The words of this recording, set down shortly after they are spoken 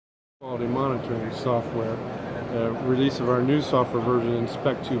Quality monitoring software, release of our new software version in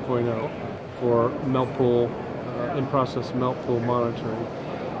Spec 2.0 for melt pool, in-process melt pool monitoring.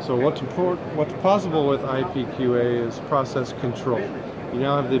 So what's possible with IPQA is process control. You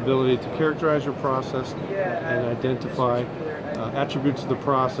now have the ability to characterize your process and identify attributes of the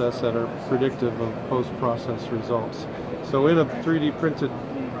process that are predictive of post-process results. So in a 3D printed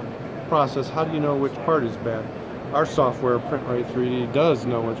process, how do you know which part is bad? Our software, PrintRite3D, does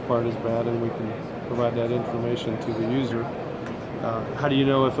know which part is bad, and we can provide that information to the user. How do you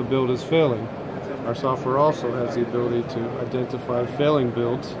know if a build is failing? Our software also has the ability to identify failing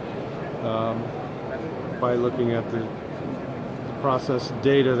builds by looking at the process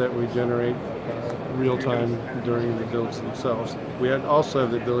data that we generate real time during the builds themselves. We also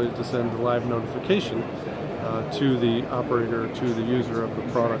have the ability to send a live notification to the operator, to the user of the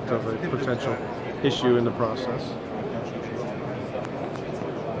product, of a potential issue in the process.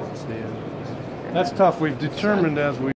 That's tough. We've determined as we